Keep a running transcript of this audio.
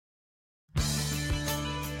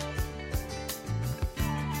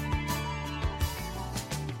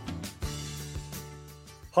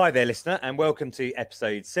Hi there, listener, and welcome to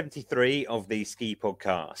episode 73 of the Ski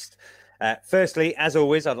Podcast. Firstly, as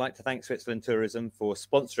always, I'd like to thank Switzerland Tourism for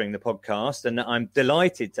sponsoring the podcast, and I'm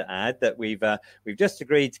delighted to add that we've just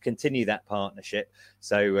agreed to continue that partnership.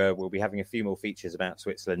 So we'll be having a few more features about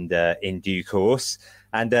Switzerland in due course.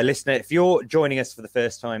 And listener, if you're joining us for the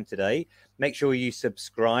first time today, make sure you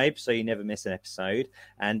subscribe so you never miss an episode.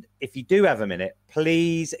 And if you do have a minute,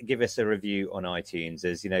 please give us a review on iTunes,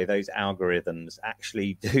 as you know, those algorithms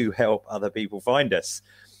actually do help other people find us.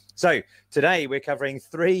 So today we're covering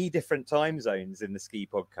 3 different time zones in the Ski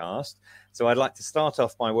Podcast. So I'd like to start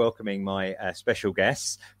off by welcoming my special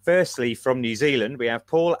guests. Firstly, from New Zealand, we have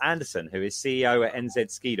Paul Anderson, who is CEO at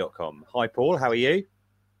nzski.com. Hi, Paul. How are you?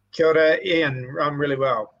 Kia ora, Ian. I'm really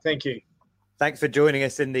well. Thank you. Thanks for joining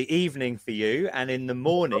us in the evening for you. And in the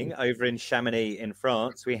morning over in Chamonix in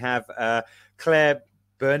France, we have Claire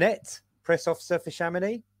Burnett, press officer for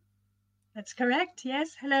Chamonix. That's correct.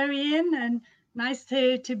 Yes. Hello, Ian. And nice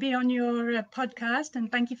to be on your podcast.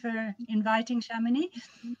 And thank you for inviting Chamonix.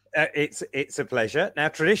 It's a pleasure. Now,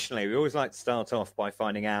 traditionally, we always like to start off by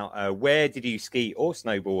finding out where did you ski or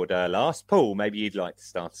snowboard last? Paul, maybe you'd like to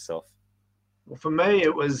start us off. Well, for me,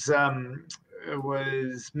 it was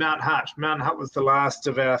Mount Hutt. Mount Hutt was the last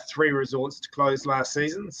of our 3 resorts to close last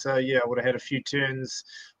season. So, yeah, I would have had a few turns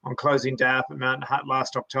on closing day up at Mount Hutt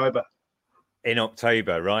last October. In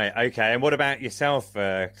October, right. Okay. And what about yourself,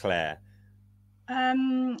 Claire?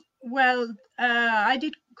 I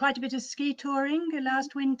did quite a bit of ski touring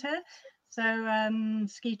last winter. So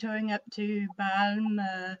ski touring up to Balm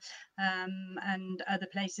and other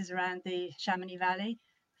places around the Chamonix Valley.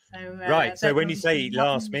 So, right. So when you say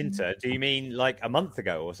last winter, do you mean like a month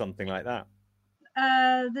ago or something like that?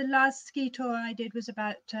 The last ski tour I did was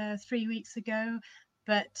about 3 weeks ago.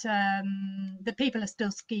 But the people are still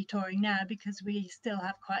ski touring now because we still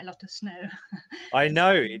have quite a lot of snow. I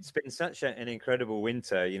know. It's been such an incredible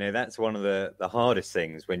winter. You know, that's one of the hardest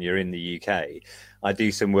things when you're in the UK. I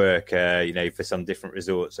do some work, for some different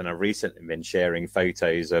resorts, and I've recently been sharing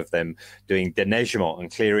photos of them doing déneigement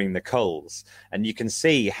and clearing the cols. And you can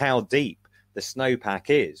see how deep the snowpack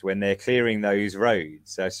is when they're clearing those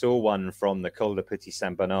roads. I saw one from the Col de Petit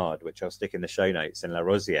Saint Bernard, which I'll stick in the show notes, in La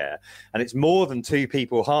Rosière, and it's more than 2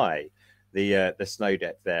 people high, the snow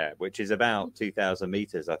depth there, which is about 2,000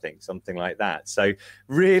 meters, I think, something like that. So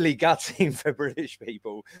really gutting for British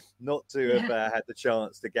people not to have had the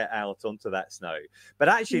chance to get out onto that snow. But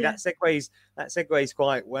actually, that segues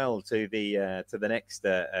quite well to the next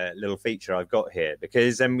little feature I've got here,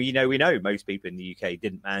 because we know most people in the UK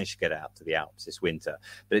didn't manage to get out to the Alps this winter,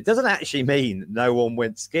 but it doesn't actually mean no one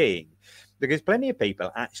went skiing, because plenty of people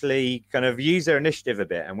actually kind of used their initiative a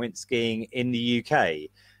bit and went skiing in the UK.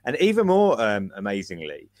 And even more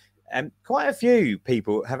amazingly, quite a few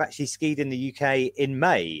people have actually skied in the UK in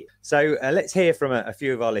May. So let's hear from a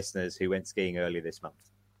few of our listeners who went skiing earlier this month.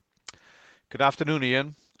 Good afternoon,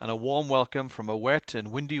 Ian, and a warm welcome from a wet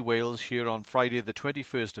and windy Wales here on Friday the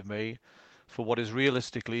 21st of May for what is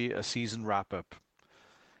realistically a season wrap-up.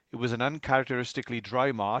 It was an uncharacteristically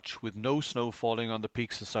dry March with no snow falling on the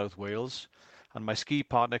peaks of South Wales, and my ski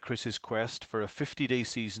partner Chris's quest for a 50-day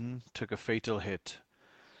season took a fatal hit.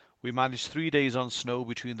 We managed 3 days on snow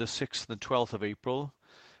between the 6th and 12th of April,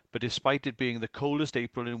 but despite it being the coldest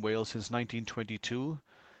April in Wales since 1922,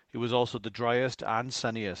 it was also the driest and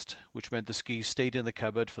sunniest, which meant the skis stayed in the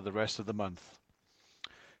cupboard for the rest of the month.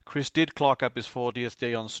 Chris did clock up his 40th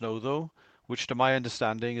day on snow though, which to my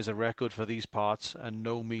understanding is a record for these parts and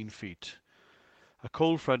no mean feat. A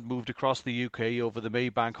cold front moved across the UK over the May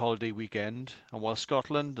bank holiday weekend, and while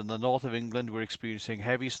Scotland and the north of England were experiencing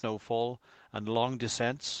heavy snowfall and long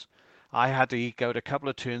descents, I had to eke out a couple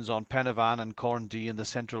of turns on Pen y Fan and Corndee in the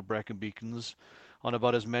central Brecon Beacons on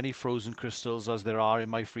about as many frozen crystals as there are in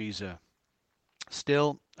my freezer.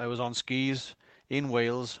 Still, I was on skis in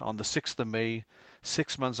Wales on the 6th of May,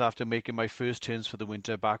 6 months after making my first turns for the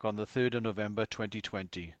winter back on the 3rd of November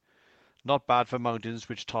 2020. Not bad for mountains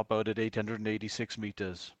which top out at 886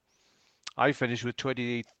 meters. I finished with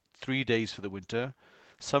 23 days for the winter,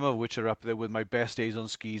 some of which are up there with my best days on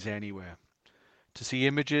skis anywhere. To see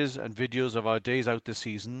images and videos of our days out this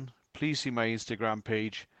season, please see my Instagram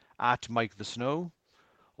page @MikeTheSnow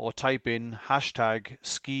or type in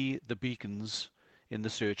 #SkiTheBeacons in the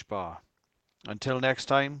search bar. Until next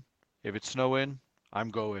time, if it's snowing,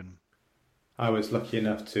 I'm going. I was lucky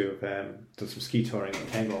enough to have done some ski touring in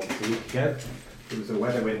Cairngorm a week ago. There was a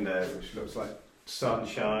weather window which looks like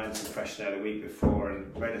sunshine, some fresh snow the week before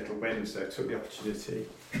and very little wind, so I took the opportunity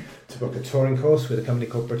to book a touring course with a company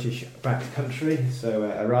called British Backcountry. So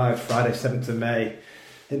I arrived Friday 7th of May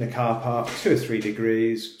in the car park, 2 or 3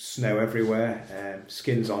 degrees, snow everywhere,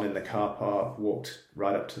 skins on in the car park, walked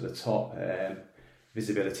right up to the top.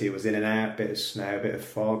 Visibility was in and out, bit of snow, a bit of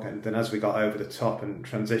fog, and then as we got over the top and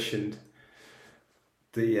transitioned,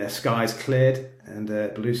 the skies cleared and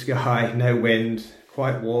blue sky, no wind,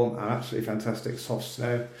 quite warm, and absolutely fantastic soft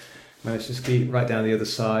snow. Managed to ski right down the other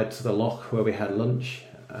side to the loch where we had lunch,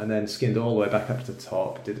 and then skinned all the way back up to the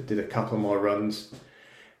top, did a couple more runs,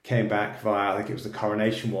 came back via, I think it was the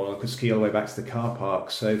Coronation Wall, and could ski all the way back to the car park.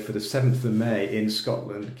 So for the 7th of May in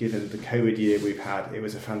Scotland, given the COVID year we've had, it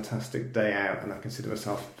was a fantastic day out, and I consider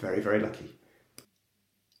myself very, very lucky.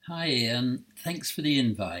 Hi Ian, thanks for the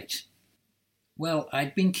invite. Well,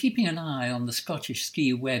 I'd been keeping an eye on the Scottish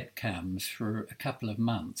ski webcams for a couple of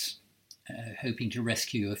months, hoping to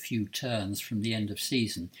rescue a few turns from the end of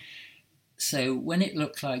season. So when it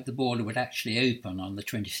looked like the border would actually open on the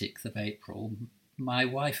 26th of April, my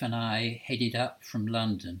wife and I headed up from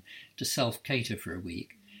London to self-cater for a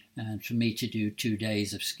week, and for me to do 2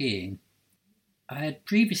 days of skiing. I had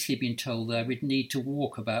previously been told that I would need to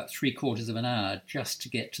walk about 3/4 of an hour just to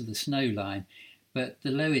get to the snow line, but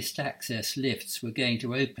the lowest access lifts were going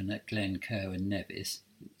to open at Glencoe and Nevis,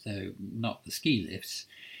 though not the ski lifts,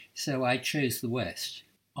 so I chose the west.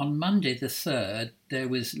 On Monday the 3rd, there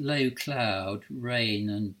was low cloud, rain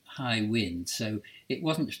and high wind, so it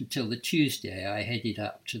wasn't until the Tuesday I headed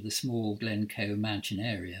up to the small Glencoe mountain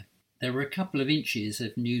area. There were a couple of inches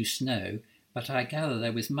of new snow, but I gather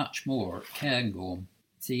there was much more at Cairngorm.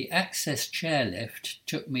 The access chairlift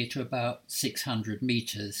took me to about 600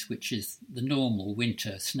 metres, which is the normal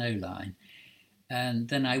winter snow line, and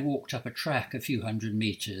then I walked up a track a few hundred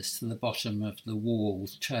metres to the bottom of the wall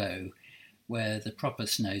toe, where the proper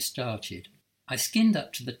snow started. I skinned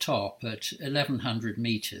up to the top at 1100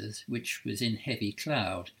 metres, which was in heavy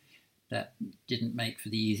cloud. That didn't make for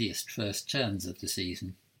the easiest first turns of the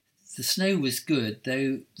season. The snow was good,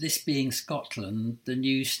 though this being Scotland, the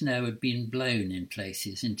new snow had been blown in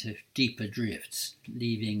places into deeper drifts,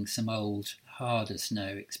 leaving some old, harder snow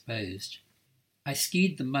exposed. I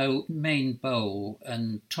skied the main bowl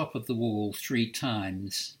and top of the wall 3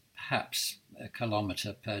 times, perhaps a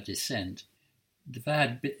kilometre per descent. The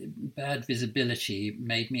bad visibility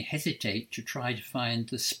made me hesitate to try to find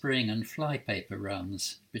the spring and flypaper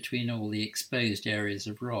runs between all the exposed areas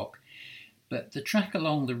of rock, but the track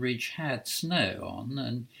along the ridge had snow on,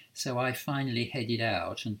 and so I finally headed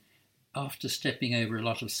out and, after stepping over a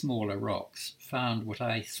lot of smaller rocks, found what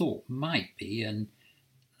I thought might be, and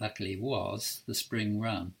luckily was, the spring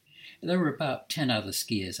run. There were about 10 other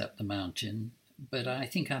skiers up the mountain, but I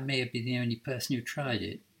think I may have been the only person who tried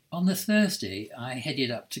it. On the Thursday, I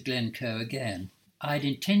headed up to Glencoe again. I'd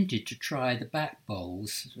intended to try the back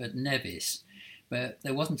bowls at Nevis, but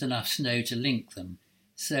there wasn't enough snow to link them,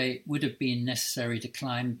 so it would have been necessary to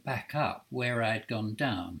climb back up where I'd gone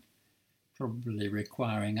down, probably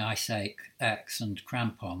requiring ice axe and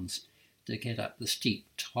crampons to get up the steep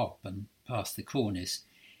top and past the cornice,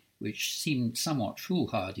 which seemed somewhat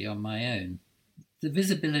foolhardy on my own. The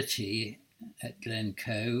visibility at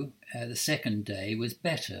Glencoe the second day was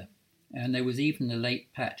better, and there was even a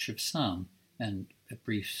late patch of sun and a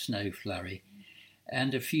brief snow flurry,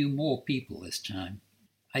 and a few more people this time.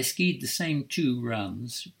 I skied the same 2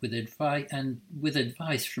 runs with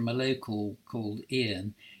advice from a local called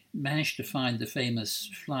Ian, managed to find the famous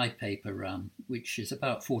flypaper run, which is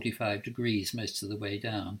about 45 degrees most of the way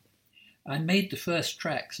down. I made the first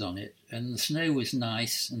tracks on it, and the snow was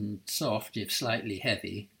nice and soft, if slightly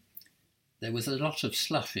heavy. There was a lot of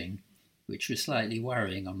sloughing, which was slightly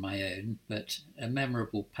worrying on my own, but a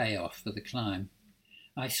memorable payoff for the climb.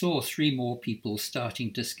 I saw 3 more people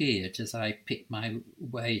starting to ski it as I picked my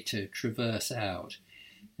way to traverse out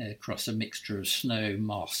across a mixture of snow,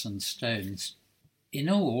 moss and stones. In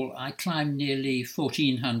all, I climbed nearly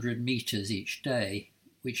 1,400 metres each day,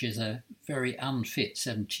 which is a very unfit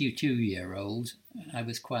 72-year-old I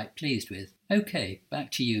was quite pleased with. OK, back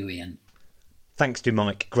to you, Ian. Thanks to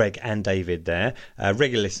Mike, Greg and David there.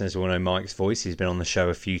 Regular listeners will know Mike's voice. He's been on the show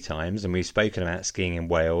a few times, and we've spoken about skiing in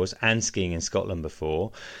Wales and skiing in Scotland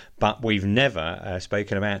before, but we've never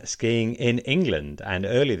spoken about skiing in England. And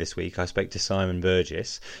earlier this week I spoke to Simon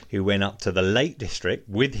Burgess, who went up to the Lake District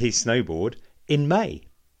with his snowboard in May.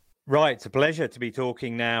 Right, it's a pleasure to be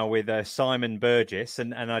talking now with Simon Burgess,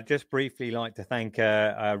 and I'd just briefly like to thank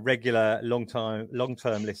a regular long-term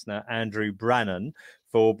listener, Andrew Brannan,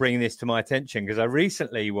 for bringing this to my attention, because I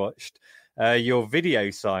recently watched your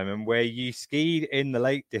video, Simon, where you skied in the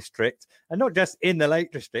Lake District, and not just in the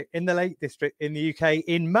Lake District, in the UK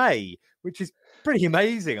in May, which is pretty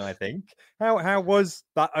amazing, I think. How was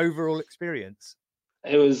that overall experience?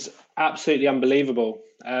 It was absolutely unbelievable.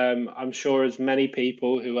 I'm sure as many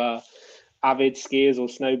people who are avid skiers or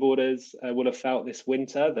snowboarders will have felt this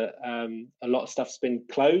winter that a lot of stuff's been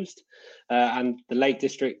closed, and the Lake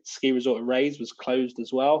District Ski Resort at Rays was closed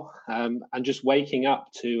as well. And just waking up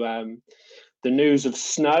to the news of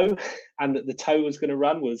snow and that the tow was going to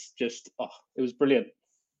run was just, it was brilliant.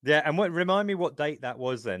 Yeah, and remind me what date that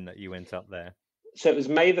was then that you went up there? So it was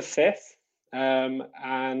May the 5th.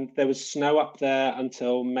 And there was snow up there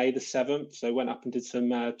until May the 7th. So I went up and did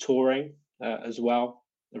some touring as well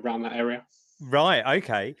around that area. Right,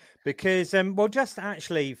 okay. Because, well, just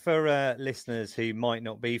actually for listeners who might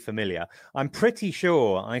not be familiar, I'm pretty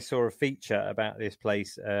sure I saw a feature about this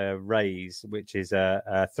place, Rays, which is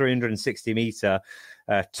a 360-meter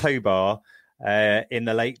tow bar in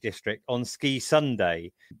the Lake District on Ski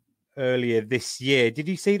Sunday earlier this year. Did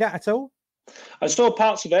you see that at all? I saw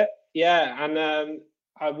parts of it, yeah. And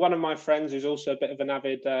one of my friends, who's also a bit of an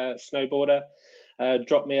avid snowboarder,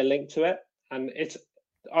 dropped me a link to it. And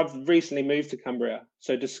I've recently moved to Cumbria,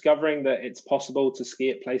 so discovering that it's possible to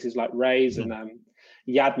ski at places like Rays and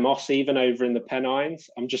Yad Moss, even over in the Pennines,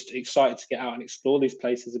 I'm just excited to get out and explore these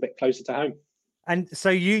places a bit closer to home. And so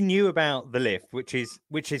you knew about the lift, which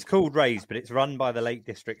is called Rays, but it's run by the Lake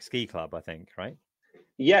District Ski Club, I think, right?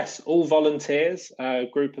 Yes, all volunteers, a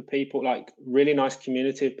group of people, like really nice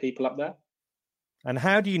community of people up there. And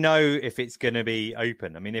how do you know if it's going to be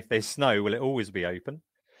open? I mean, if there's snow, will it always be open?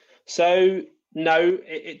 So no,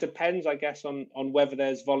 it depends, I guess, on whether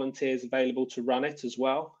there's volunteers available to run it as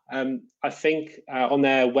well. I think on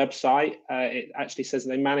their website, it actually says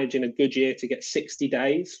they manage in a good year to get 60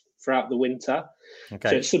 days throughout the winter. Okay.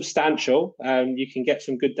 So it's substantial. You can get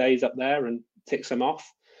some good days up there and tick some off.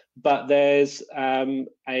 But there's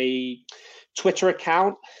a Twitter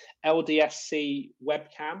account, LDSC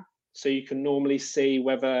webcam. So you can normally see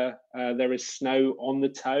whether there is snow on the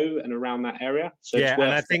tow and around that area. So yeah,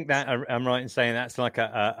 and I think that I'm right in saying that's like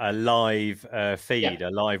a live feed, a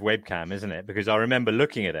live webcam, isn't it? Because I remember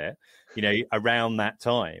looking at it, around that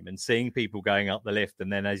time and seeing people going up the lift.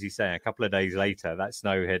 And then, as you say, a couple of days later, that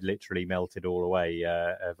snow had literally melted all away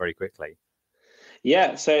very quickly.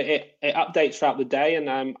 Yeah, so it updates throughout the day. And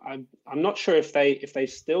I'm not sure if they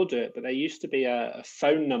still do it, but there used to be a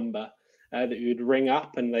phone number that you would ring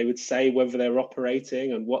up and they would say whether they're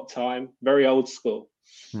operating and what time. Very old school.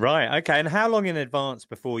 Right. Okay. And how long in advance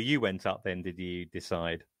before you went up then did you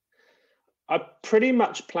decide? I pretty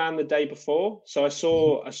much planned the day before. So I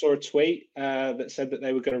saw a tweet that said that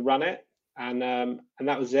they were going to run it. And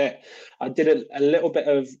that was it. I did a little bit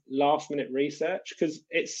of last minute research because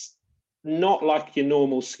it's not like your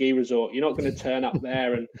normal ski resort. You're not going to turn up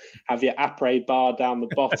there and have your après bar down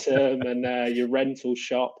the bottom and your rental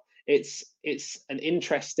shop. It's an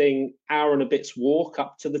interesting hour and a bit's walk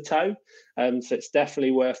up to the tow. So it's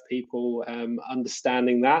definitely worth people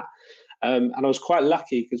understanding that. And I was quite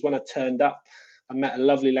lucky because when I turned up, I met a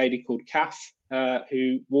lovely lady called Kath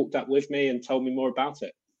who walked up with me and told me more about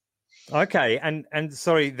it. Okay, and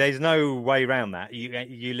sorry, there's no way around that.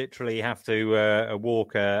 You literally have to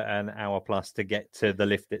walk an hour plus to get to the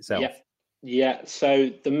lift itself. Yeah. So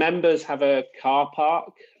the members have a car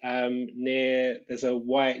park near. There's a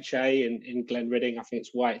YHA in Glenridding. I think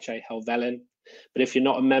it's YHA Helvellyn. But if you're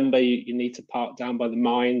not a member, you need to park down by the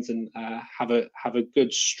mines and have a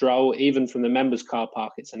good stroll. Even from the members' car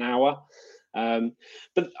park, it's an hour.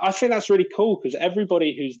 But I think that's really cool because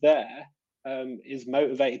everybody who's there is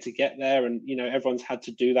motivated to get there, and everyone's had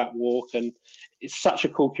to do that walk, and it's such a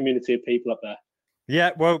cool community of people up there.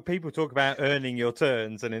 Yeah, well, people talk about earning your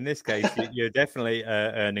turns, and in this case, you're definitely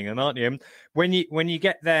earning them, aren't you? When you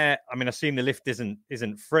get there, I mean, I assume the lift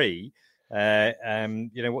isn't free.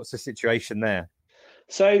 What's the situation there?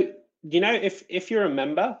 So, if you're a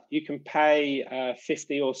member, you can pay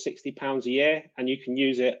 £50 or £60 a year, and you can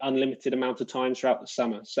use it unlimited amount of times throughout the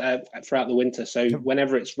summer, throughout the winter. So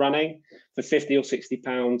whenever it's running for £50 or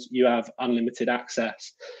 £60, you have unlimited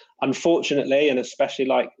access. Unfortunately, and especially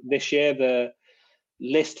like this year, the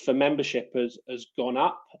list for membership has gone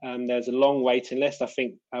up. There's a long waiting list. I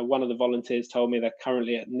think one of the volunteers told me they're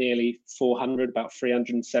currently at nearly 400, about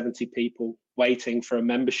 370 people waiting for a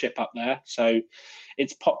membership up there. So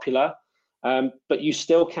it's popular, but you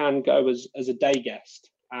still can go as a day guest.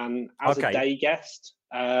 And as a day guest,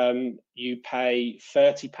 you pay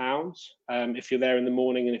 £30 if you're there in the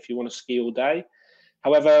morning and if you want to ski all day.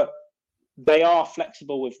 However, they are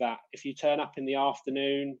flexible with that. If you turn up in the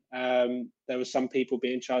afternoon, there were some people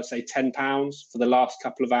being charged, say, £10 for the last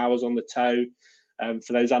couple of hours on the tow,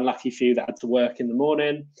 for those unlucky few that had to work in the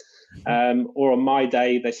morning. Or on my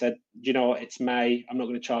day, they said, "Do you know what? It's May. I'm not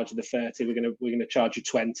going to charge you the 30. We're going to charge you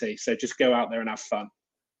 20. So just go out there and have fun."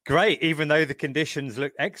 Great, even though the conditions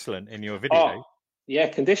look excellent in your video. Oh, yeah,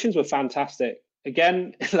 conditions were fantastic.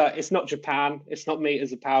 Again, like, it's not Japan, it's not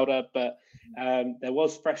meters of powder, but there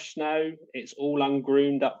was fresh snow. It's all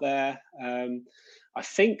ungroomed up there. I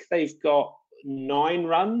think they've got 9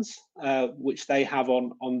 runs, which they have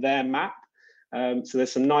on their map. So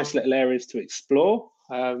there's some nice little areas to explore.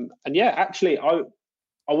 And yeah, actually, I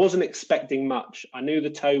wasn't expecting much. I knew the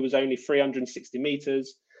tow was only 360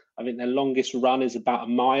 meters. I think their longest run is about a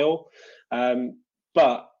mile.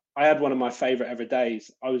 But I had one of my favorite ever days.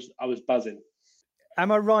 I was buzzing. Am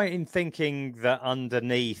I right in thinking that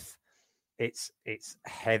underneath it's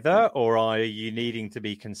heather, or are you needing to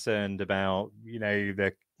be concerned about, you know,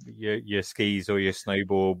 your skis or your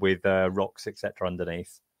snowboard with rocks, etc.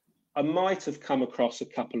 underneath? I might have come across a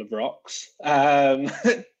couple of rocks,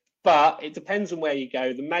 but it depends on where you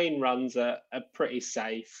go. The main runs are pretty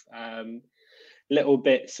safe. Little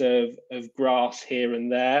bits of grass here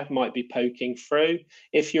and there might be poking through.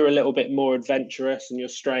 If you're a little bit more adventurous and you're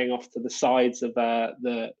straying off to the sides of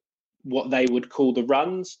what they would call the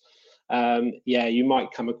runs, yeah, you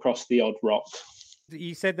might come across the odd rock.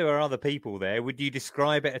 You said there were other people there. Would you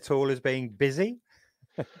describe it at all as being busy?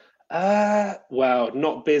 Well,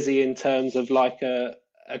 not busy in terms of like a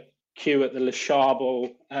queue at the Le Charbel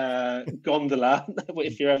gondola,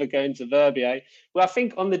 if you're ever going to Verbier. Well, I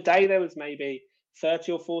think on the day there was maybe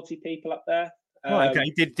 30 or 40 people up there.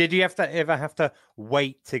 Okay. Did you ever have to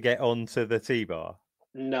wait to get onto the T-bar?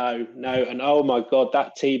 No. And oh my God,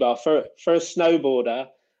 that T-bar for a snowboarder,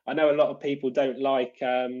 I know a lot of people don't like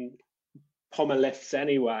pommer lifts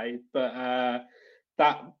anyway, but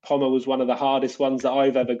that pommer was one of the hardest ones that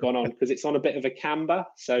I've ever gone on, because it's on a bit of a camber.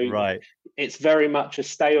 So right. It's very much a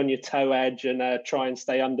stay on your toe edge and try and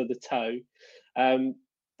stay under the toe.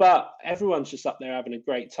 But everyone's just up there having a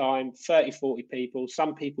great time, 30, 40 people.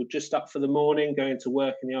 Some people just up for the morning, going to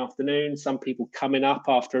work in the afternoon. Some people coming up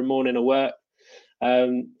after a morning of work.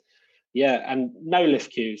 Yeah, and no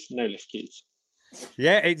lift queues.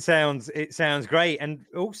 Yeah, it sounds great. And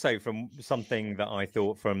also, from something that I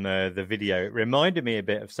thought from the video, it reminded me a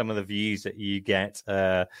bit of some of the views that you get,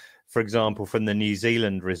 for example, from the New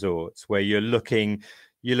Zealand resorts, where you're looking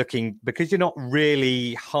because you're not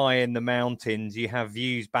really high in the mountains. You have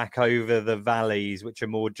views back over the valleys, which are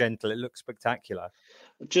more gentle. It looks spectacular.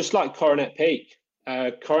 Just like Coronet Peak.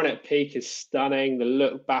 Coronet Peak is stunning. The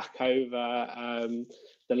look back over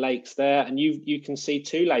the lakes there, and you can see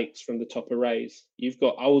 2 lakes from the top of Rays. You've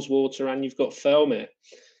got Ullswater and you've got Thirlmere.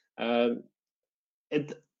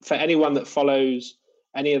 For anyone that follows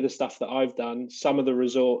any of the stuff that I've done, some of the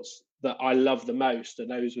resorts that I love the most are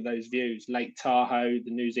those with those views. Lake Tahoe, the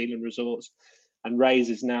New Zealand resorts, and Rays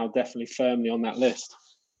is now definitely firmly on that list.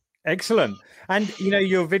 Excellent. And you know,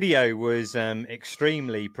 your video was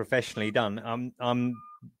extremely professionally done. I'm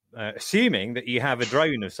assuming that you have a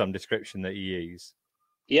drone of some description that you use.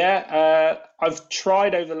 Yeah, I've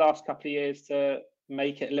tried over the last couple of years to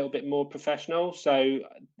make it a little bit more professional. So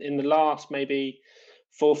in the last maybe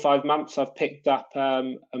 4 or 5 months, I've picked up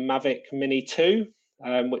a Mavic Mini 2,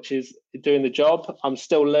 which is doing the job. I'm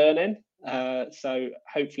still learning. So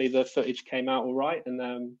hopefully the footage came out all right.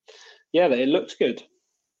 And yeah, it looks good.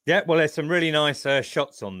 Yeah, well, there's some really nice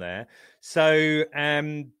shots on there. So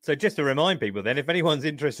just to remind people then, if anyone's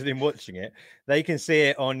interested in watching it, they can see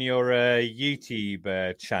it on your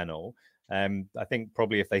YouTube channel. I think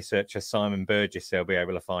probably if they search for Simon Burgess, they'll be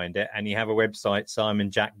able to find it. And you have a website,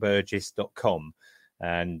 simonjackburgess.com,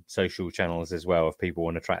 and social channels as well, if people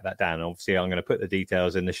want to track that down. Obviously, I'm going to put the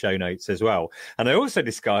details in the show notes as well. And I also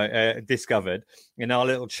discovered in our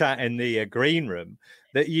little chat in the green room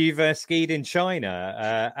that you've skied in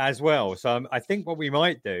China as well. So I think what we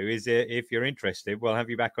might do is, if you're interested, we'll have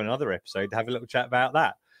you back on another episode to have a little chat about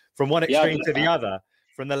that. From one extreme to the other,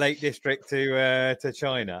 from the Lake District to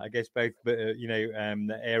China. I guess both, the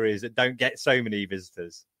areas that don't get so many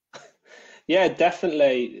visitors. Yeah,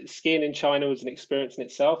 definitely. Skiing in China was an experience in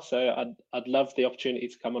itself. So I'd love the opportunity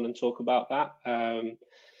to come on and talk about that.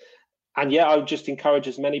 And yeah, I would just encourage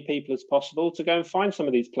as many people as possible to go and find some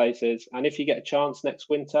of these places. And if you get a chance next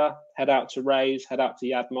winter, head out to Rays, head out to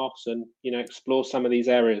Yad Moss, and explore some of these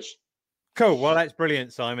areas. Cool. Well, that's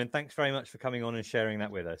brilliant, Simon. Thanks very much for coming on and sharing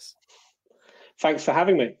that with us. Thanks for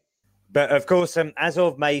having me. But of course, as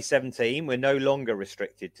of May 17, we're no longer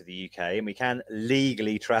restricted to the UK and we can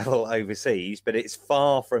legally travel overseas, but it's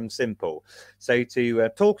far from simple. So to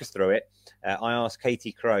talk us through it, I asked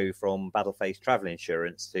Katie Crow from Battleface Travel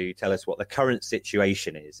Insurance to tell us what the current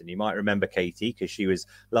situation is. And you might remember Katie because she was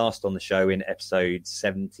last on the show in episode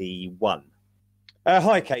 71.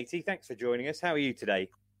 Hi, Katie. Thanks for joining us. How are you today?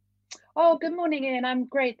 Oh, good morning, Ian. I'm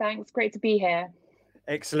great, thanks. Great to be here.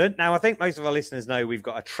 Excellent. Now, I think most of our listeners know we've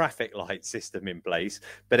got a traffic light system in place,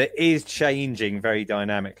 but it is changing very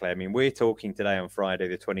dynamically. I mean, we're talking today on Friday,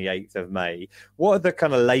 the 28th of May. What are the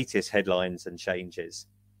kind of latest headlines and changes?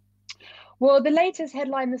 Well, the latest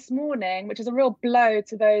headline this morning, which is a real blow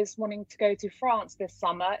to those wanting to go to France this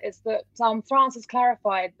summer, is that France has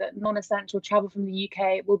clarified that non-essential travel from the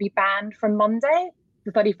UK will be banned from Monday,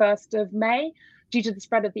 the 31st of May, due to the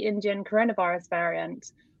spread of the Indian coronavirus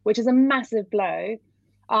variant, which is a massive blow.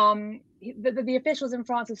 The officials in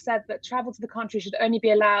France have said that travel to the country should only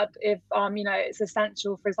be allowed if, it's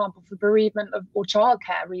essential, for example, for bereavement or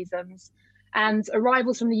childcare reasons. And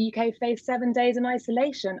arrivals from the UK face 7 days in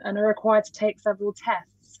isolation and are required to take several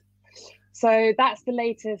tests. So that's the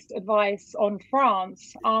latest advice on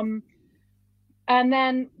France. And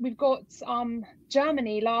then we've got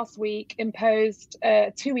Germany last week imposed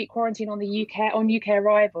a 2-week quarantine on UK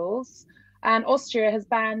arrivals. And Austria has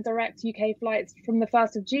banned direct UK flights from the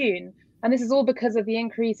 1st of June. And this is all because of the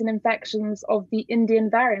increase in infections of the Indian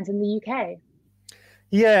variant in the UK.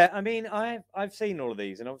 Yeah, I mean, I've seen all of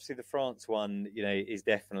these, and obviously the France one, is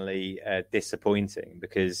definitely disappointing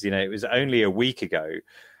because, it was only a week ago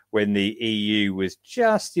when the EU was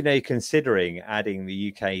just, considering adding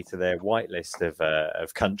the UK to their whitelist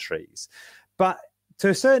of countries. But to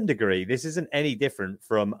a certain degree, this isn't any different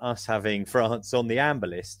from us having France on the amber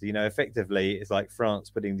list. Effectively, it's like France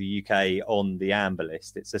putting the UK on the amber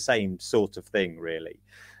list. It's the same sort of thing, really.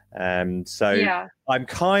 Yeah. I'm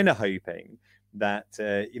kind of hoping that,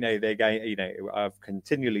 they're going, I've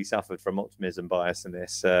continually suffered from optimism bias in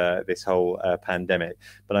this whole pandemic,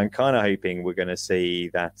 but I'm kind of hoping we're going to see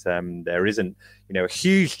that there isn't, a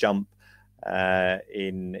huge jump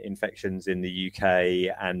in infections in the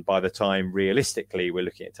UK, and by the time realistically we're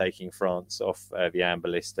looking at taking France off the amber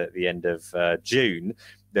list at the end of June,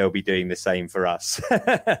 they'll be doing the same for us.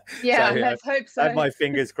 Yeah, so, let's hope so. I have my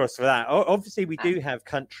fingers crossed for that. Obviously, we do have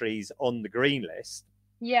countries on the green list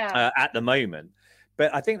at the moment.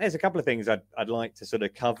 But I think there's a couple of things I'd like to sort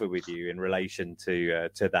of cover with you in relation to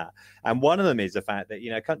that. And one of them is the fact that,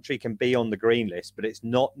 a country can be on the green list, but it's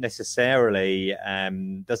not necessarily,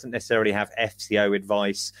 doesn't necessarily have FCO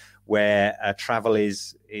advice where travel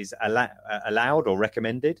is allowed or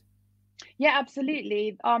recommended. Yeah,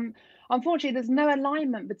 absolutely. Unfortunately, there's no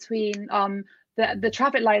alignment between the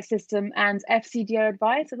traffic light system and FCDO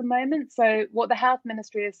advice at the moment. So what the health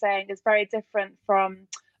ministry is saying is very different from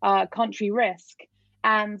country risk.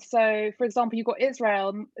 And so, for example, you've got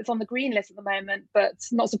Israel, it's on the green list at the moment, but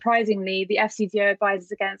not surprisingly, the FCDO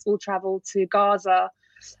advises against all travel to Gaza,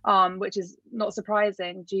 which is not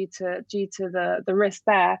surprising due to the risk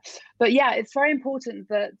there. But yeah, it's very important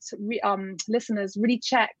that listeners really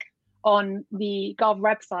check on the Gov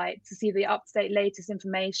website to see the up-to-date latest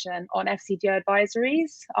information on FCDO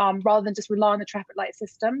advisories, rather than just rely on the traffic light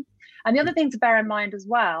system. And the other thing to bear in mind as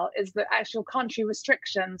well is the actual country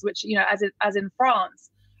restrictions, which, as in France,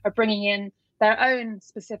 are bringing in their own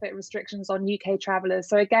specific restrictions on UK travellers.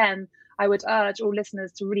 So again, I would urge all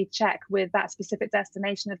listeners to really check with that specific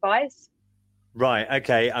destination advice. Right.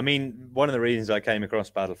 Okay. I mean, one of the reasons I came across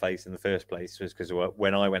Battleface in the first place was because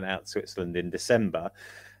when I went out to Switzerland in December,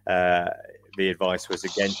 the advice was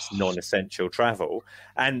against non-essential travel.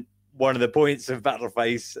 And one of the points of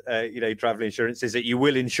Battleface, travel insurance is that you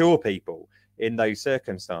will insure people in those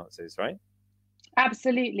circumstances, right?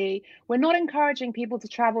 Absolutely. We're not encouraging people to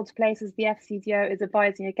travel to places the FCDO is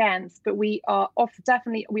advising against, but we offer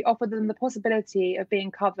them the possibility of being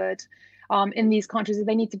covered in these countries if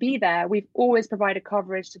they need to be there. We've always provided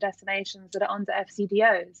coverage to destinations that are under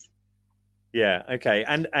FCDOs. Yeah. Okay.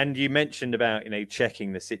 And you mentioned about,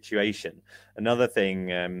 checking the situation. Another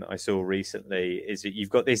thing I saw recently is that you've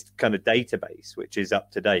got this kind of database, which is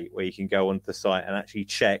up to date, where you can go onto the site and actually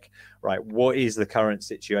check, right, what is the current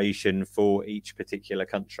situation for each particular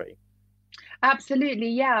country? Absolutely.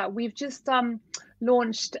 Yeah. We've just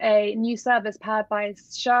launched a new service powered by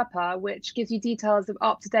Sherpa, which gives you details of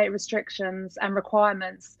up-to-date restrictions and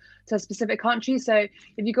requirements to a specific country. So if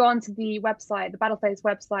you go onto the website, the Battleface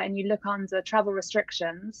website, and you look under travel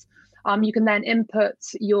restrictions, you can then input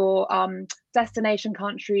your destination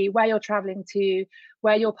country, where you're traveling to,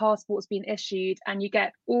 where your passport's been issued, and you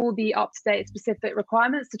get all the up-to-date specific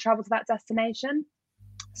requirements to travel to that destination.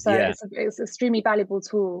 So it's an extremely valuable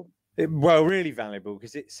tool. Well, really valuable,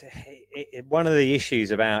 because it's one of the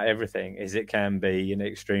issues about everything is it can be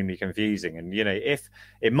extremely confusing. And if,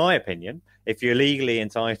 in my opinion, if you're legally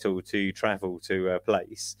entitled to travel to a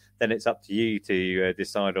place, then it's up to you to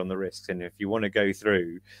decide on the risks. And if you want to go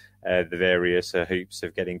through the various hoops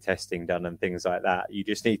of getting testing done and things like that, you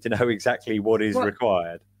just need to know exactly what is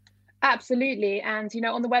required. Absolutely. And,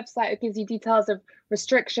 on the website, it gives you details of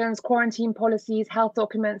restrictions, quarantine policies, health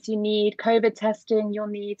documents you need, COVID testing you'll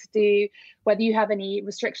need to do, whether you have any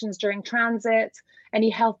restrictions during transit, any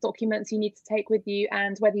health documents you need to take with you,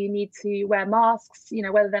 and whether you need to wear masks,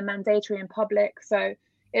 whether they're mandatory in public. So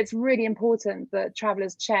it's really important that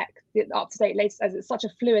travelers check the up-to-date latest, as it's such a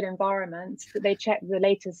fluid environment, that they check the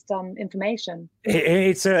latest information.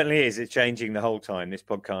 It certainly is. It's changing the whole time. This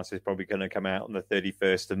podcast is probably going to come out on the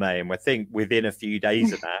 31st of May. And I think within a few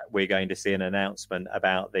days of that, we're going to see an announcement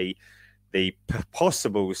about the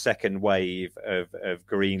possible second wave of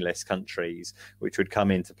green list countries, which would come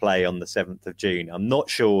into play on the 7th of June. I'm not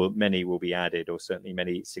sure many will be added, or certainly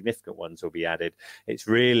many significant ones will be added. It's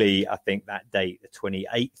really, I think, that date, the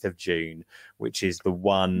 28th of June, which is the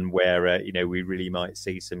one where, we really might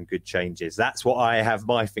see some good changes. That's what I have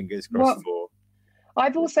my fingers crossed for.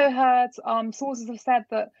 I've also heard sources have said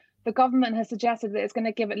that the government has suggested that it's going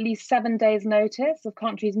to give at least 7 days notice of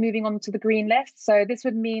countries moving on to the green list. So this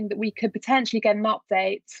would mean that we could potentially get an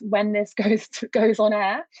update when this goes on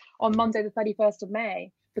air on Monday, the 31st of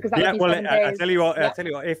May. Because that would be 7 days. I tell you what,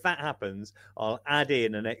 if that happens, I'll add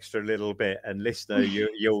in an extra little bit, and listener,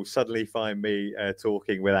 you'll suddenly find me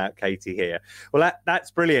talking without Katie here. Well, that's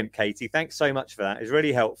brilliant, Katie. Thanks so much for that. It's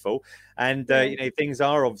really helpful. And, things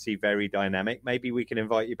are obviously very dynamic. Maybe we can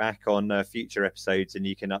invite you back on future episodes and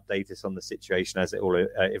you can update us on the situation as it all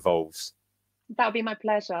evolves. That would be my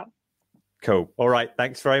pleasure. Cool. All right.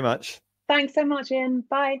 Thanks very much. Thanks so much, Ian.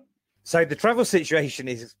 Bye. So the travel situation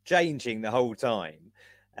is changing the whole time.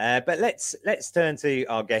 But let's turn to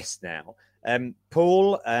our guest now.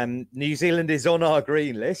 Paul, New Zealand is on our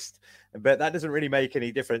green list, but that doesn't really make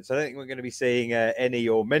any difference. I don't think we're going to be seeing any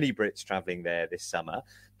or many Brits travelling there this summer.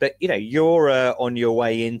 But, you're on your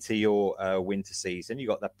way into your winter season. You've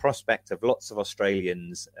got the prospect of lots of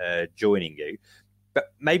Australians joining you.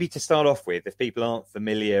 But maybe to start off with, if people aren't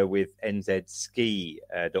familiar with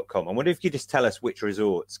nzski.com, I wonder if you could just tell us which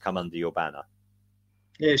resorts come under your banner.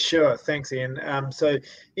 Yeah, sure. Thanks, Ian. So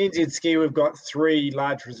NZ Ski, we've got 3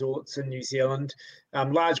 large resorts in New Zealand,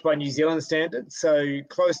 large by New Zealand standards. So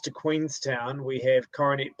close to Queenstown, we have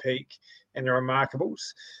Coronet Peak and the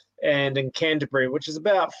Remarkables. And in Canterbury, which is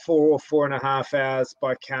about 4.5 hours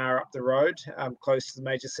by car up the road, close to the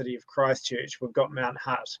major city of Christchurch, we've got Mount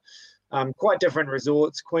Hutt. Quite different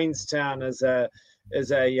resorts. Queenstown is a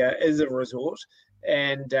resort,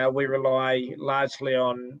 and we rely largely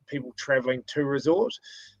on people travelling to resort.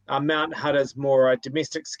 Mount Hutt is more a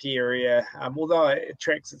domestic ski area, although it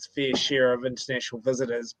attracts its fair share of international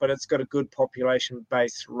visitors, but it's got a good population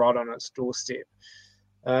base right on its doorstep.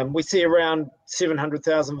 We see around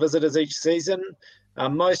 700,000 visitors each season.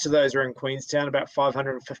 Most of those are in Queenstown, about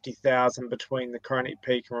 550,000 between the Coronet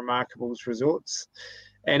Peak and Remarkables resorts.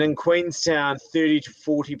 And in Queenstown, 30 to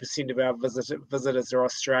 40% of our visitors are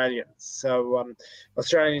Australians. So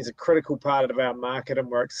Australian is a critical part of our market, and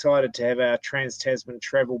we're excited to have our Trans-Tasman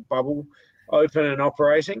travel bubble open and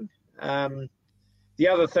operating. The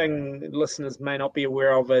other thing listeners may not be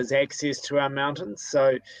aware of is access to our mountains.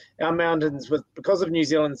 So our mountains, because of New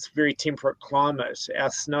Zealand's very temperate climate, our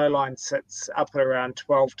snow line sits up at around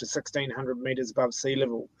 12 to 1,600 metres above sea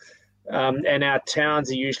level. And our towns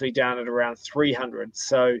are usually down at around 300.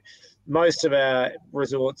 So most of our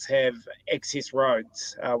resorts have access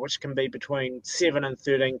roads, which can be between 7 and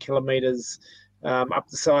 13 kilometres up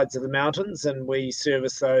the sides of the mountains. And we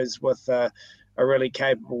service those with a really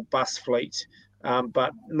capable bus fleet.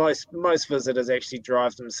 But most visitors actually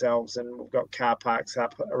drive themselves, and we've got car parks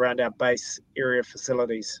up around our base area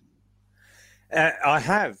facilities. I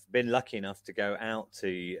have been lucky enough to go out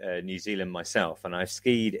to New Zealand myself, and I've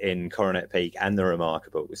skied in Coronet Peak and the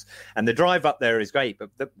Remarkables. And the drive up there is great.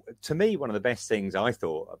 But to me, one of the best things I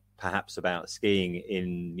thought perhaps about skiing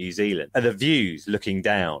in New Zealand are the views looking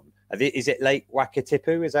down. Is it Lake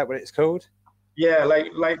Wakatipu? Is that what it's called? Yeah,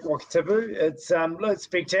 Lake Wakatipu. It's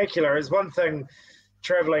spectacular. It's one thing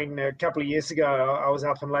travelling a couple of years ago. I was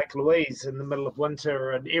up in Lake Louise in the middle of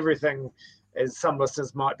winter, and everything, as some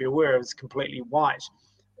listeners might be aware, is completely white.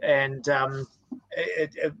 And the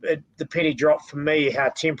penny dropped for me how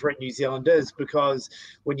temperate New Zealand is, because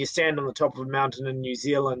when you stand on the top of a mountain in New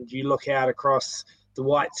Zealand, you look out across the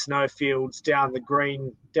white snowfields down to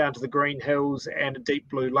the green hills and a deep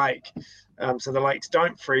blue lake. So the lakes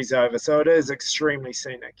don't freeze over. So it is extremely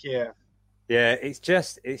scenic. Yeah. Yeah, it's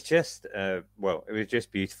just well, it was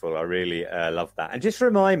just beautiful. I really love that. And just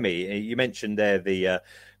remind me, you mentioned there the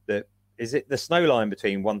is it the snow line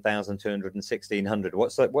between 1,200 and 1,600?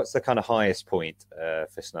 What's the kind of highest point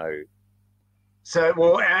for snow? So,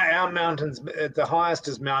 well, our mountains, the highest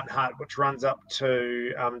is Mount Hutt, which runs up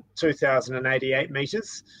to 2,088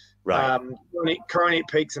 meters. Right. Coronet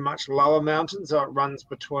Peak's a much lower mountain, so it runs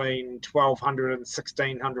between 1,200 and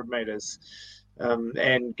 1,600 meters. And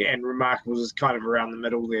Remarkables is kind of around the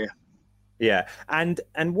middle there. Yeah. And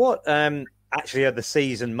what actually are the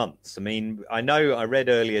season months? I mean, I know I read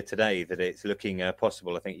earlier today that it's looking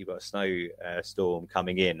possible. I think you've got a snow storm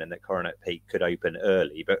coming in and that Coronet Peak could open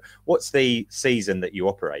early. But what's the season that you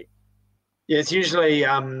operate? Yeah, it's usually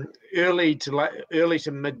early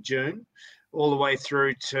to mid-June, all the way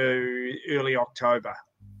through to early October.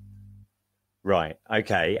 Right.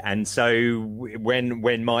 Okay. And so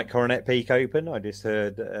when might Coronet Peak open? I just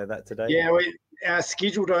heard that today. Yeah, our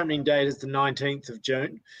scheduled opening date is the 19th of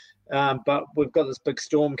June. But we've got this big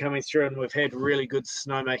storm coming through and we've had really good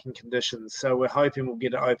snowmaking conditions. So we're hoping we'll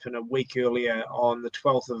get it open a week earlier on the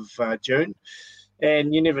 12th of June.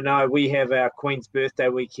 And you never know, we have our Queen's birthday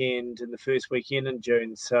weekend in the first weekend in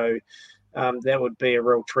June. So that would be a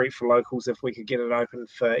real treat for locals if we could get it open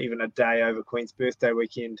for even a day over Queen's birthday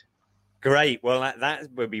weekend. Great. Well,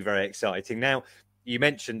 that would be very exciting. Now, you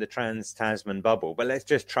mentioned the Trans-Tasman bubble, but let's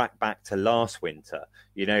just track back to last winter.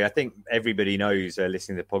 I think everybody knows,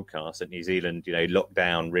 listening to the podcast, that New Zealand, locked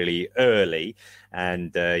down really early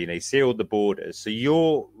and, sealed the borders. So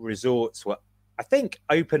your resorts were, I think,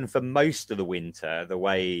 open for most of the winter, the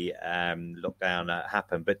way lockdown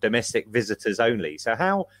happened, but domestic visitors only. So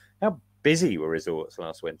how busy were resorts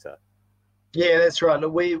last winter? Yeah, that's right.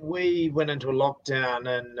 We went into a lockdown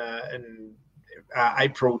in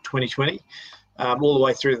April 2020. All the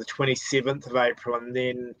way through the 27th of April, and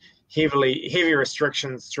then heavy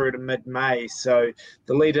restrictions through to mid-May. So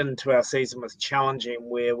the lead into our season was challenging,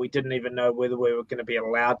 where we didn't even know whether we were going to be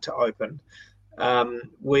allowed to open.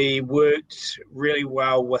 We worked really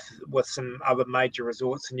well with some other major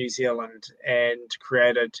resorts in New Zealand and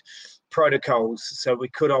created protocols so we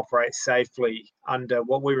could operate safely under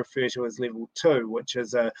what we refer to as level 2, which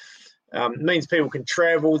is means people can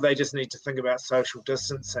travel. They just need to think about social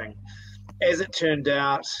distancing. As it turned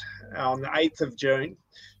out, on the 8th of June,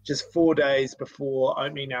 just 4 days before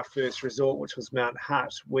opening our first resort, which was Mount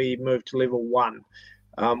Hutt, we moved to level 1,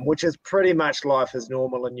 which is pretty much life as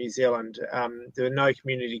normal in New Zealand. There were no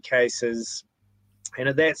community cases. And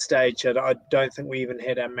at that stage, I don't think we even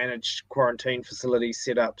had our managed quarantine facilities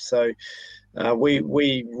set up. So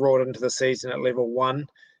we roared into the season at level 1.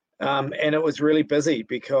 And it was really busy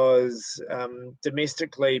because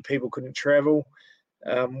domestically people couldn't travel.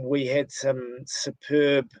 We had some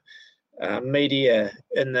superb media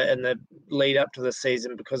in the lead up to the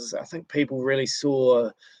season, because I think people really saw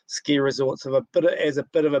ski resorts as a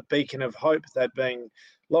bit of a beacon of hope. They'd been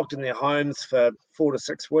locked in their homes for 4 to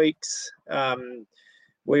 6 weeks.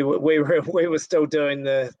 We were still doing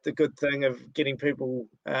the good thing of getting people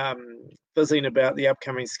buzzing about the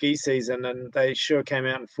upcoming ski season, and they sure came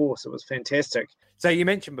out in force. It was fantastic. So you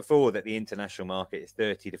mentioned before that the international market is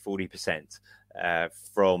 30 to 40%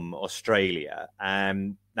 from Australia,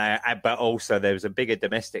 but also there was a bigger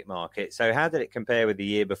domestic market. So how did it compare with the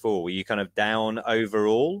year before? Were you kind of down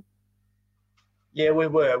overall? Yeah, we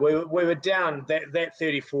were. We were down that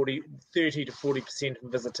 30 to 40% in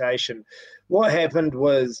visitation. What happened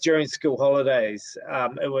was during school holidays,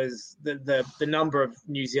 it was the number of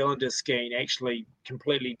New Zealanders skiing actually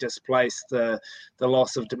completely displaced the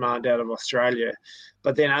loss of demand out of Australia.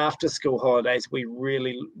 But then after school holidays, we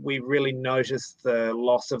really noticed the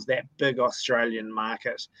loss of that big Australian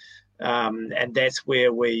market, and that's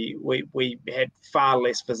where we had far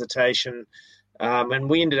less visitation. And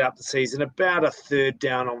we ended up the season about a third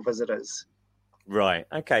down on visitors. Right.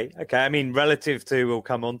 Okay. I mean, relative to, we'll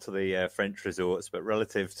come on to the French resorts, but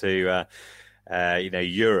relative to,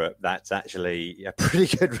 Europe, that's actually a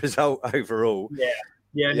pretty good result overall.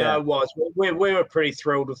 Yeah. No, it was. We were pretty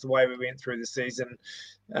thrilled with the way we went through the season.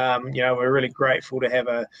 We're really grateful to have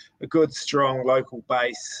a good, strong local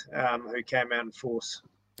base who came out in force.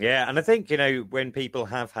 Yeah, and I think, when people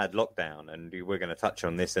have had lockdown, and we're going to touch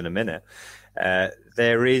on this in a minute,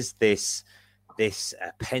 there is this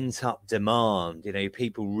pent-up demand.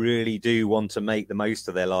 People really do want to make the most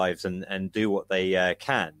of their lives and do what they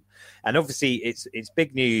can. And obviously, it's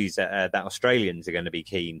big news that Australians are going to be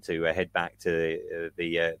keen to head back to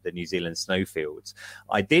the New Zealand snowfields.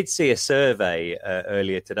 I did see a survey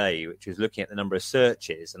earlier today, which was looking at the number of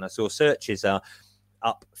searches, and I saw searches are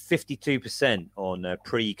up 52% on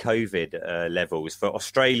pre-COVID levels for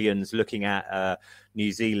Australians looking at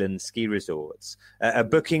New Zealand ski resorts. Are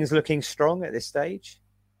bookings looking strong at this stage?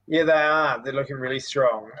 Yeah, they are. They're looking really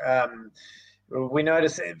strong. We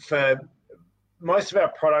notice for most of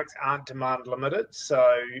our products aren't demand limited,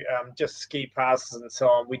 so just ski passes and so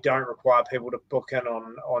on, we don't require people to book in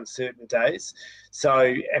on certain days.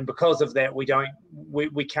 So, and because of that,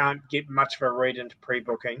 we can't get much of a read into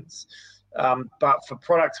pre-bookings. But for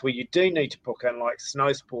products where you do need to book in, like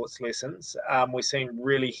snow sports lessons, we're seeing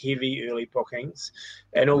really heavy early bookings.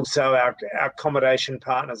 And also our accommodation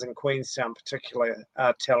partners in Queenstown particularly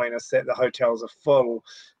are telling us that the hotels are full,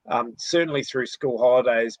 certainly through school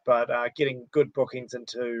holidays, but getting good bookings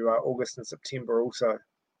into August and September also.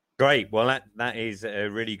 Great. Well, that is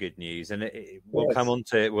really good news, and we'll come on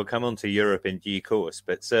to Europe in due course.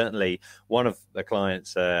 But certainly, one of the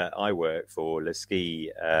clients I work for, Le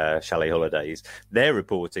Ski Chalet Holidays, they're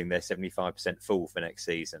reporting they're 75% full for next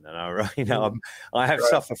season, and I have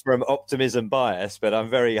suffered from optimism bias, but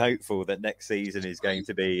I'm very hopeful that next season is going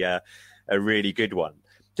to be a really good one.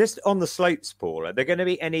 Just on the slopes, Paul, are there going to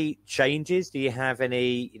be any changes? Do you have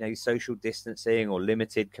any, social distancing or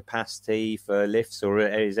limited capacity for lifts, or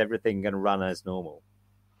is everything going to run as normal?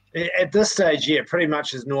 At this stage, yeah, pretty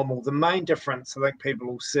much as normal. The main difference I think people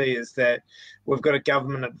will see is that we've got a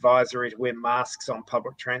government advisory to wear masks on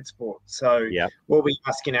public transport. So we'll be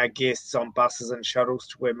asking our guests on buses and shuttles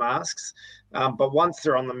to wear masks. But once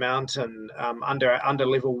they're on the mountain, under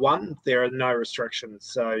level 1, there are no restrictions.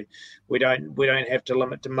 So we don't have to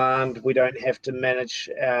limit demand. We don't have to manage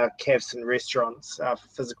our cafes and restaurants for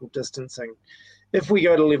physical distancing. If we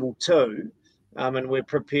go to level 2, and we're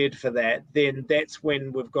prepared for that, then that's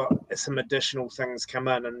when we've got some additional things come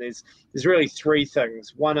in. And there's really 3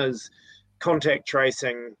 things. One is contact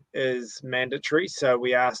tracing is mandatory. So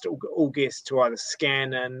we asked all guests to either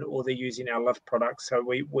scan in or they're using our lift products so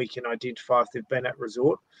we can identify if they've been at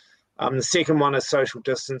resort. The second one is social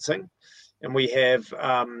distancing. And we have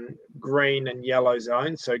green and yellow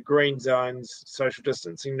zones. So green zones, social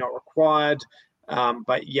distancing not required.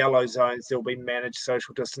 But yellow zones, there'll be managed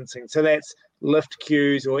social distancing. So that's lift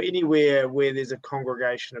queues or anywhere where there's a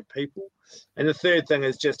congregation of people. And the third thing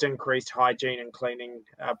is just increased hygiene and cleaning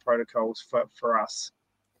protocols for us.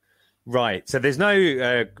 Right. So there's no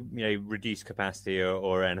reduced capacity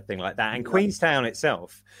or anything like that. And Queenstown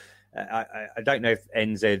itself, I don't know if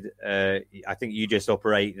NZ, I think you just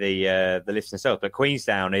operate the lifts themselves, but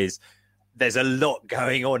Queenstown there's a lot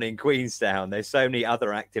going on in Queenstown. There's so many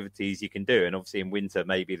other activities you can do. And obviously in winter,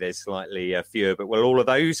 maybe there's slightly fewer, but will all of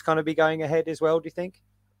those kind of be going ahead as well, do you think?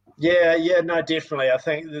 Yeah, no, definitely. I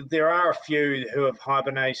think that there are a few who have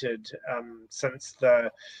hibernated since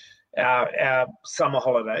our summer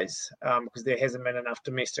holidays because there hasn't been enough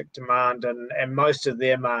domestic demand, and most of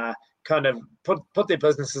them are kind of put their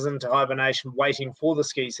businesses into hibernation waiting for the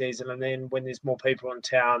ski season, and then when there's more people in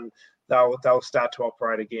town, they'll start to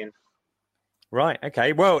operate again. Right.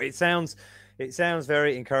 Okay. Well, it sounds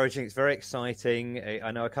very encouraging. It's very exciting. I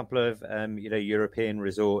know a couple of European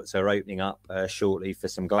resorts are opening up shortly for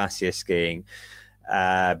some glacier skiing.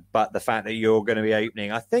 But the fact that you're going to be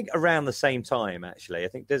opening, I think around the same time, actually, I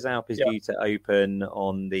think Des Alpes is due to open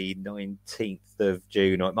on the 19th of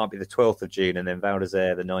June, or it might be the 12th of June, and then Val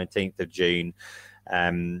d'Isère the 19th of June.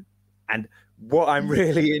 And what I'm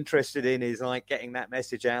really interested in is like getting that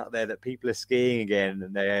message out there that people are skiing again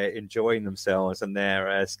and they're enjoying themselves and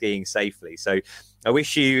they're skiing safely. So I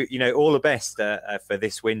wish you, all the best for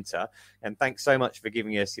this winter. And thanks so much for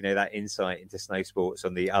giving us, that insight into snow sports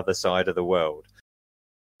on the other side of the world.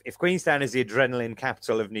 If Queenstown is the adrenaline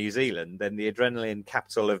capital of New Zealand, then the adrenaline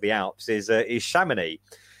capital of the Alps is Chamonix.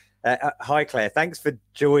 Hi, Claire. Thanks for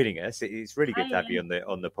joining us. It's really good to have you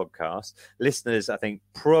on the podcast. Listeners, I think,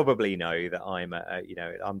 probably know that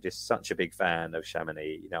I'm just such a big fan of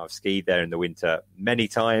Chamonix. I've skied there in the winter many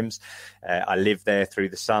times. I lived there through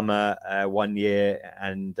the summer 1 year,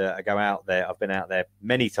 and I go out there. I've been out there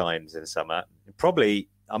many times in summer. Probably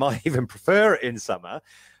I might even prefer it in summer,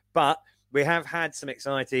 but we have had some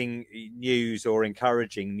exciting news or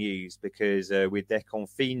encouraging news because with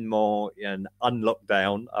déconfinement and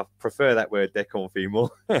unlockdown, I prefer that word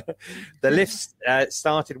déconfinement, the lifts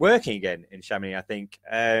started working again in Chamonix, I think,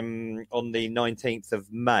 on the 19th of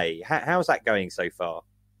May. How's that going so far?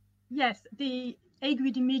 Yes, the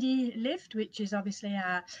Aiguille du Midi lift, which is obviously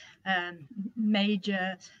our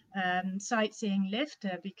major sightseeing lift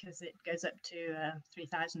because it goes up to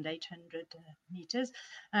 3,800 meters,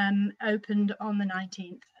 opened on the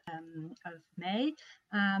 19th of May.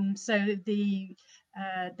 So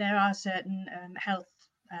there are certain health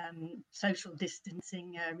social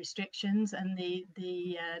distancing restrictions, and the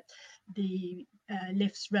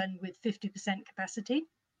lifts run with 50% capacity.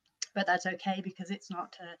 But that's okay because it's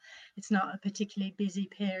not a particularly busy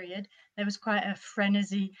period. There was quite a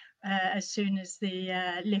frenzy as soon as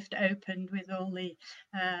the lift opened, with all the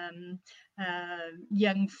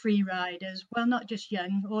young free riders, well, not just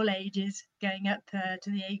young, all ages, going up to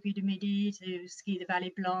the Aiguille du Midi to ski the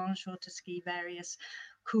Vallée Blanche or to ski various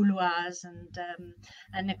couloirs,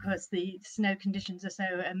 and of course the snow conditions are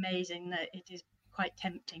so amazing that it is quite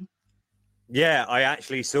tempting. Yeah, I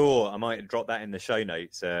actually saw, I might drop that in the show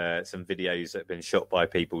notes, some videos that have been shot by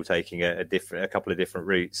people taking a couple of different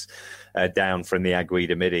routes down from the Aiguille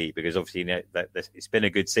du Midi, because obviously, you know, it's been a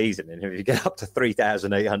good season. And if you get up to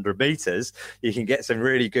 3,800 meters, you can get some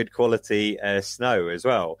really good quality snow as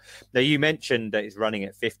well. Now, you mentioned that it's running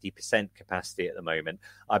at 50% capacity at the moment.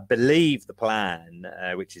 I believe the plan,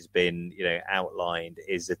 which has been, you know, outlined,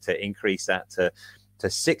 is to increase that to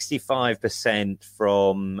 65%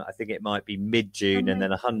 from, I think it might be mid-June, and then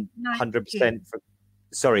 100% from,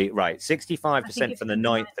 65% from the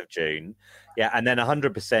 9th of June. Yeah, and then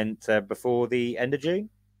 100% before the end of June.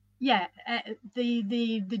 Yeah,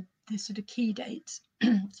 the sort of key dates,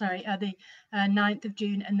 are the 9th of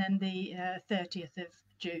June and then the 30th of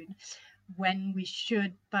June, when we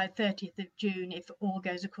should, by 30th of June, if all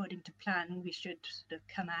goes according to plan, we should sort of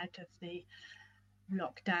come out of the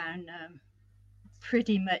lockdown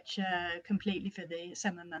pretty much completely for the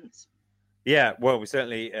summer months. Yeah, well, we're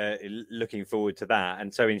certainly looking forward to that.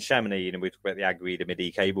 And so in Chamonix, you know, we talked about the Aiguille du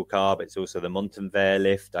Midi cable car, but it's also the Montanvert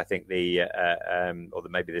lift. I think or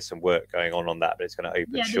maybe there's some work going on that, but it's going to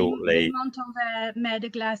open shortly. The Montanvert Mer de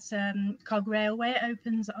Glace cog railway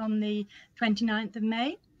opens on the 29th of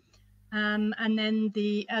May. And then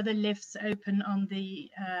the other lifts open on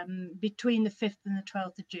the between the 5th and the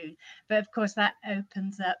 12th of June. But of course, that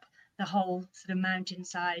opens up the whole sort of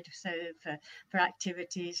mountainside, so for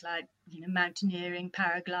activities like, you know, mountaineering,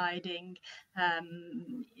 paragliding,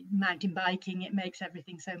 mountain biking, it makes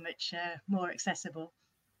everything so much more accessible.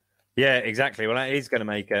 Yeah, exactly. Well, that is going to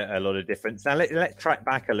make a lot of difference. Now, let's track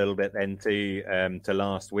back a little bit then to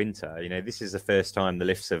last winter. You know, this is the first time the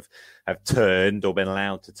lifts have turned or been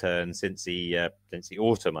allowed to turn since the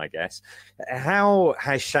autumn, I guess. How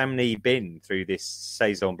has Chamonix been through this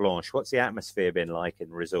Saison Blanche? What's the atmosphere been like in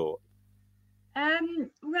the resort?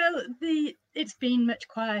 Well, it's been much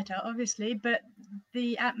quieter, obviously, but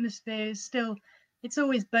the atmosphere is still, it's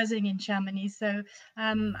always buzzing in Chamonix. So,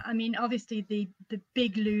 I mean, obviously the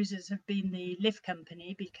big losers have been the lift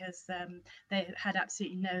company, because they had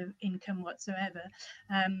absolutely no income whatsoever.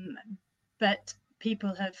 But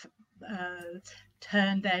people have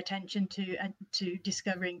turned their attention to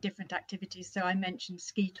discovering different activities. So I mentioned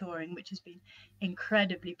ski touring, which has been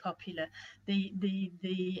incredibly popular.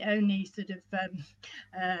 The only sort of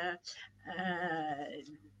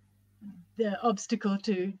the obstacle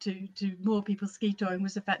to more people ski touring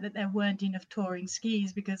was the fact that there weren't enough touring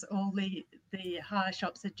skis, because all the hire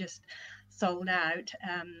shops had just sold out,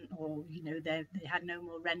 or, you know, they had no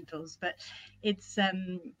more rentals. But it's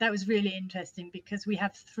that was really interesting, because we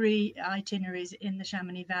have 3 itineraries in the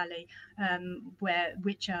Chamonix Valley,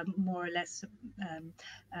 which are more or less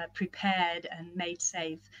prepared and made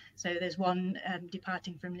safe. So there's one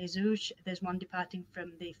departing from Les Ouches, there's one departing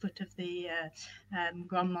from the foot of the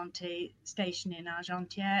Grand Monte station in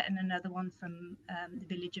Argentière, and another one from the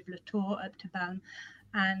village of Le Tour up to Balme.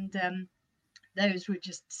 And those were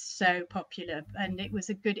just so popular, and it was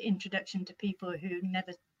a good introduction to people who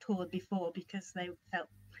never toured before, because they felt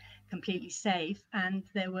completely safe, and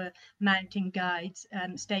there were mountain guides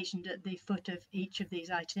stationed at the foot of each of these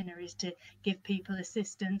itineraries to give people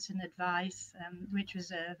assistance and advice, which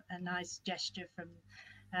was a nice gesture from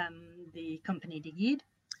the Compagnie des Guides.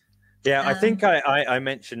 Yeah, I think I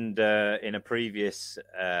mentioned in a previous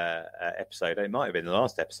episode, it might have been the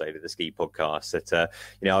last episode of the Ski Podcast, that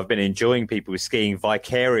you know, I've been enjoying people skiing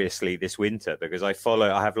vicariously this winter, because I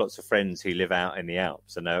have lots of friends who live out in the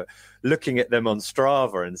Alps, and looking at them on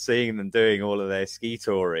Strava and seeing them doing all of their ski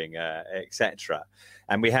touring, etc.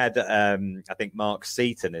 And we had, I think Mark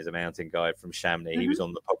Seaton is a mountain guide from Chamonix. He was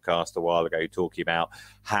on the podcast a while ago talking about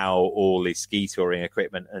how all the ski touring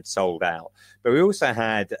equipment had sold out. But we also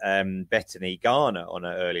had Bethany Garner on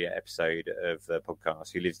an earlier episode of the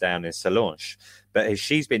podcast, who lives down in Sallanches. But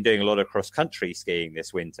she's been doing a lot of cross-country skiing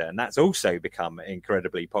this winter, and that's also become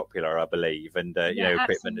incredibly popular, I believe. And,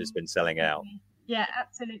 equipment has been selling out. Yeah,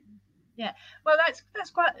 absolutely. Yeah, well,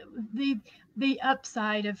 that's quite the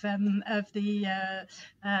upside of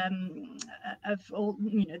all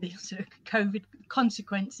the sort of COVID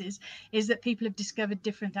consequences, is that people have discovered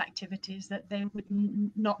different activities that they would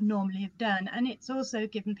not normally have done, and it's also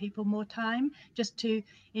given people more time just to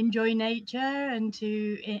enjoy nature and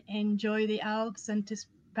to enjoy the Alps and to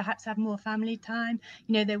perhaps have more family time.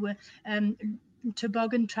 There were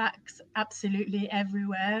toboggan tracks absolutely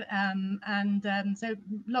everywhere, so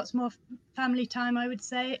lots more family time, I would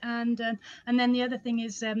say. And then the other thing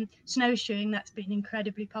is snowshoeing. That's been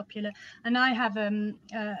incredibly popular, and I have a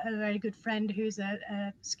very good friend who's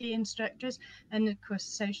a ski instructor, and of course,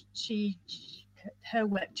 so her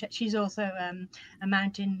work, she's also a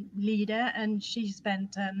mountain leader, and she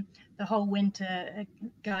spent the whole winter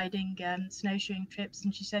guiding snowshoeing trips,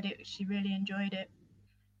 and she said she really enjoyed it.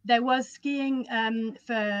 There was skiing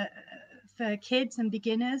for kids and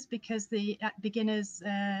beginners, because the beginners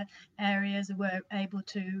areas were able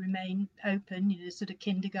to remain open, sort of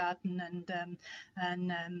kindergarten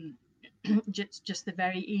and just the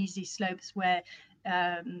very easy slopes where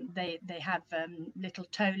they have little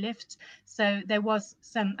toe lifts. So there was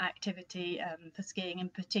some activity for skiing,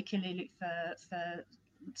 and particularly for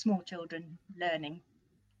small children learning.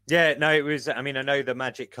 Yeah, no, it was. I mean, I know the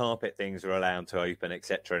magic carpet things were allowed to open,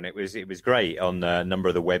 etc., and it was great on a number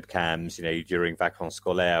of the webcams. During Vacances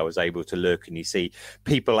Scolaires, I was able to look, and you see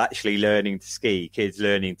people actually learning to ski, kids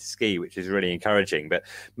learning to ski, which is really encouraging. But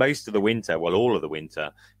most of the winter, well, all of the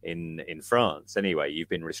winter in France, anyway, you've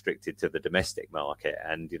been restricted to the domestic market,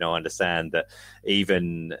 and I understand that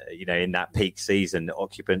even in that peak season,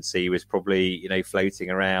 occupancy was probably floating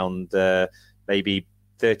around maybe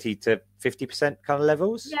 30 to 50% kind of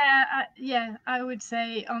levels. Yeah, I would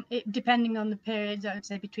say depending on the periods, I would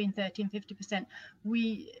say between 30 and 50%.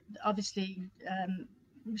 We obviously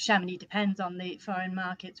Chamonix depends on the foreign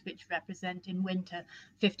markets, which represent in winter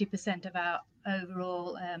 50% of our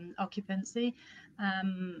overall occupancy.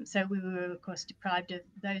 So we were, of course, deprived of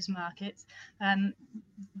those markets.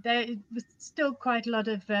 There was still quite a lot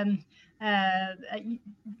of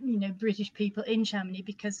British people in Chamonix,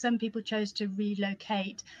 because some people chose to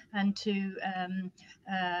relocate and to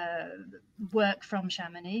work from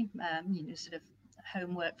Chamonix, sort of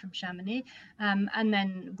homework from Chamonix, and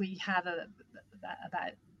then we have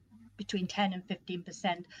about between 10 and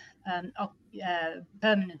 15%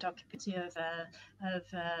 permanent occupancy of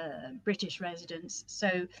British residents.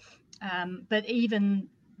 So, but even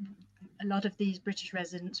a lot of these British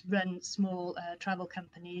residents run small travel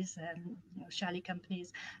companies, chalet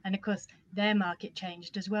companies, and of course their market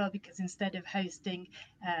changed as well, because instead of hosting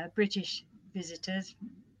British visitors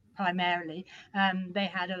primarily, they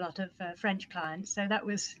had a lot of French clients. So that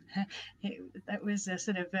was a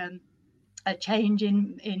sort of a change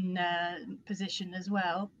in position as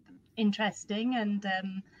well. Interesting.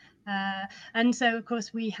 And so of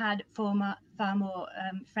course we had far more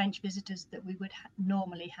French visitors that we would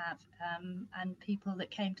normally have, and people that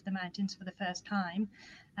came to the mountains for the first time.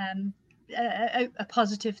 A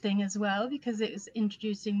positive thing as well, because it was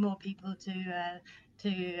introducing more people to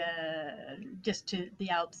the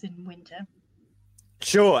Alps in winter.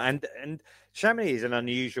 Sure, and Chamonix is an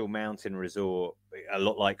unusual mountain resort, a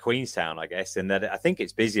lot like Queenstown, I guess, in that I think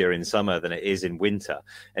it's busier in summer than it is in winter.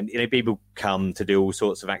 And people come to do all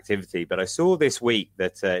sorts of activity. But I saw this week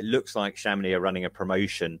that it looks like Chamonix are running a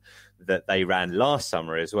promotion that they ran last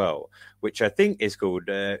summer as well, which I think is called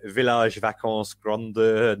Village Vacances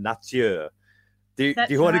Grandeur Nature. Do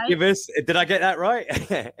you want to give us? Did I get that right?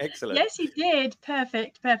 Excellent. Yes, you did.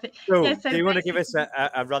 Perfect. Cool. Yeah, so do you want to give us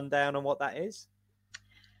a rundown on what that is?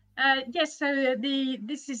 Yes, so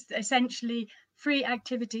this is essentially free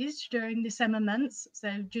activities during the summer months,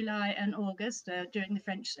 so July and August, during the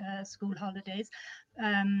French school holidays,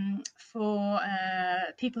 for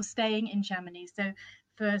people staying in Chamonix. So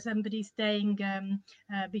for somebody staying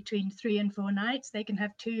between 3 and 4 nights, they can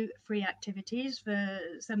have 2 free activities. For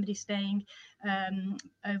somebody staying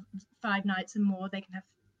 5 nights and more, they can have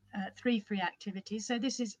 3 free activities. So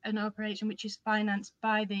this is an operation which is financed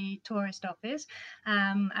by the tourist office,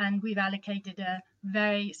 and we've allocated a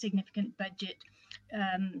very significant budget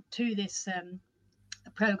to this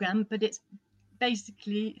program, but it's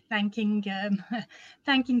basically thanking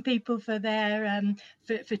thanking people for their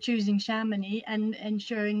for choosing Chamonix and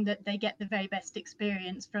ensuring that they get the very best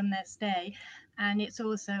experience from their stay. And it's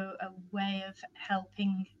also a way of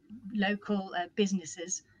helping local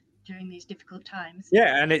businesses during these difficult times.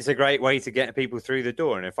 Yeah, and it's a great way to get people through the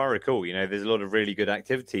door. And if I recall, there's a lot of really good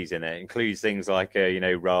activities in it. It includes things like,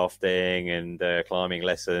 rafting and climbing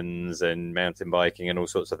lessons and mountain biking and all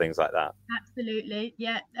sorts of things like that. Absolutely,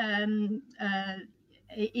 yeah.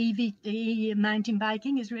 EV mountain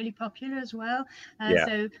biking is really popular as well.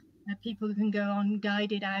 So people can go on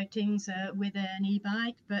guided outings with an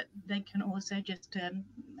e-bike, but they can also just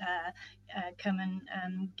come and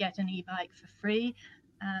get an e-bike for free.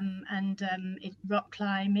 Rock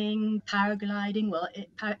climbing, paragliding,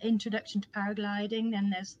 introduction to paragliding,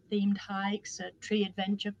 then there's themed hikes, tree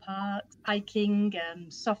adventure parks, hiking,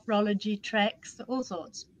 sophrology treks, all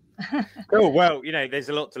sorts. Cool. Well, there's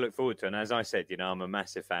a lot to look forward to. And as I said, I'm a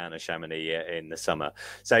massive fan of Chamonix in the summer.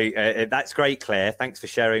 So that's great, Claire. Thanks for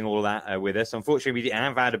sharing all that with us. Unfortunately, we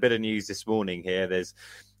have had a bit of news this morning here. There's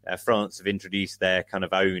France have introduced their kind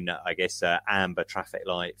of own, amber traffic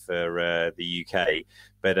light for the UK.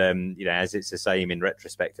 But, as it's the same in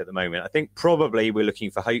retrospect at the moment, I think probably we're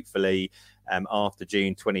looking for hopefully after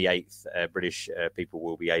June 28th, British people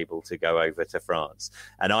will be able to go over to France.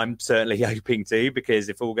 And I'm certainly hoping to, because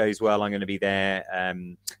if all goes well, I'm going to be there.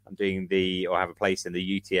 I'm doing I have a place in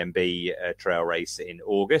the UTMB trail race in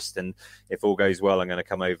August. And if all goes well, I'm going to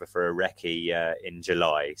come over for a recce in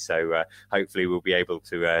July. So hopefully we'll be able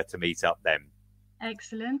to meet up then.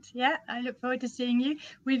 Excellent. Yeah, I look forward to seeing you.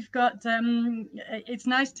 We've got, it's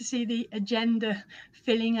nice to see the agenda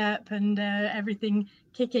filling up and everything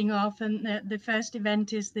kicking off. And the first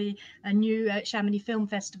event is the new Chamonix Film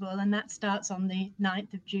Festival, and that starts on the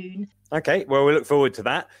 9th of June. Okay, well, we look forward to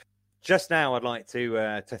that. Just now, I'd like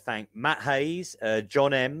to thank Matt Hayes,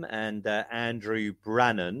 John M, and Andrew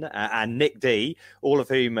Brannan, and Nick D, all of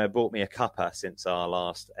whom bought me a cuppa since our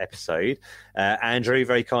last episode. Andrew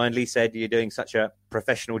very kindly said you're doing such a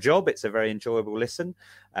professional job. It's a very enjoyable listen.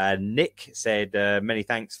 Nick said many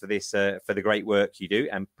thanks for this, for the great work you do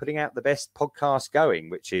and putting out the best podcast going,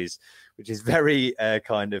 which is very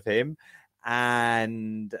kind of him.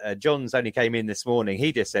 And John's only came in this morning.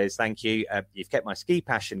 He just says, thank you. You've kept my ski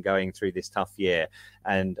passion going through this tough year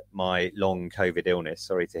and my long COVID illness.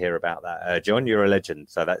 Sorry to hear about that. John, you're a legend.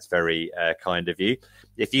 So that's very kind of you.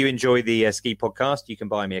 If you enjoy the ski podcast, you can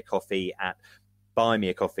buy me a coffee at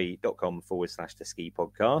buymeacoffee.com/the ski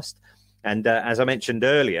podcast. And as I mentioned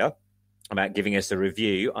earlier, about giving us a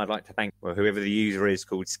review, I'd like to thank whoever the user is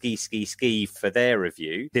called Ski for their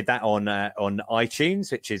review. Did that on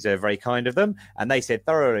iTunes, which is very kind of them. And they said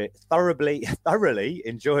thoroughly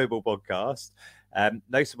enjoyable podcast.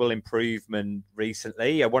 Notable improvement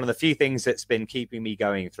recently. One of the few things that's been keeping me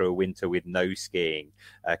going through a winter with no skiing.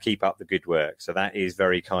 Keep up the good work. So that is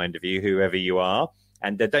very kind of you, whoever you are.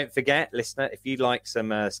 And don't forget, listener, if you'd like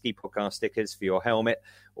some ski podcast stickers for your helmet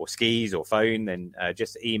or skis or phone, then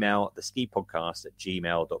just email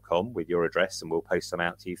theskipodcast@gmail.com with your address and we'll post them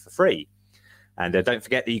out to you for free. And don't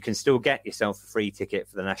forget that you can still get yourself a free ticket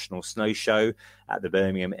for the National Snow Show at the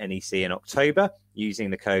Birmingham NEC in October using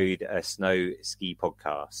the code Snow Ski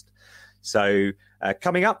Podcast. So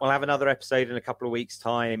coming up, we'll have another episode in a couple of weeks'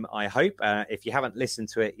 time, I hope. If you haven't listened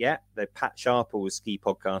to it yet, the Pat Sharple's Ski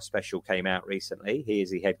Podcast special came out recently. He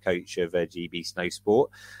is the head coach of GB Snow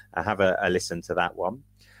Sport. Have a listen to that one.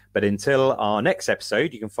 But until our next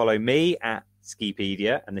episode, you can follow me at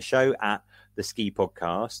Skipedia and the show at the Ski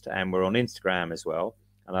Podcast. And we're on Instagram as well.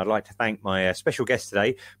 And I'd like to thank my special guest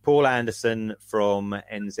today, Paul Anderson from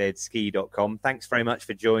nzski.com. Thanks very much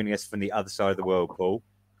for joining us from the other side of the world, Paul.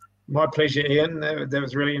 My pleasure, Ian. That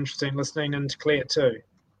was really interesting listening, and to Claire too.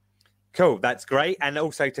 Cool, that's great. And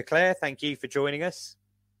also to Claire, thank you for joining us.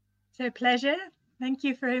 It's a pleasure. Thank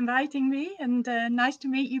you for inviting me, and nice to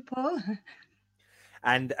meet you, Paul.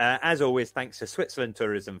 And as always, thanks to Switzerland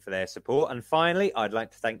Tourism for their support. And finally, I'd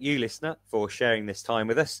like to thank you, listener, for sharing this time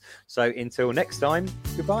with us. So until next time,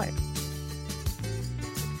 goodbye.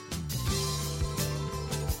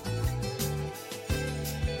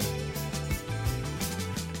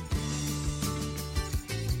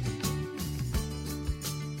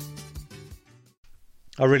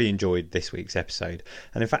 I really enjoyed this week's episode.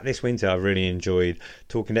 And in fact, this winter, I really enjoyed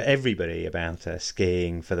talking to everybody about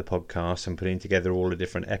skiing for the podcast and putting together all the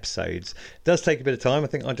different episodes. It does take a bit of time. I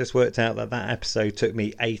think I just worked out that episode took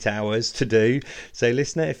me 8 hours to do. So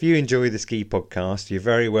listener, if you enjoy the Ski Podcast, you're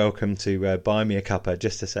very welcome to buy me a cuppa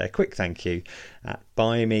just to say a quick thank you at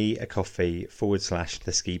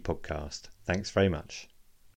buymeacoffee.com/the Ski Podcast. Thanks very much.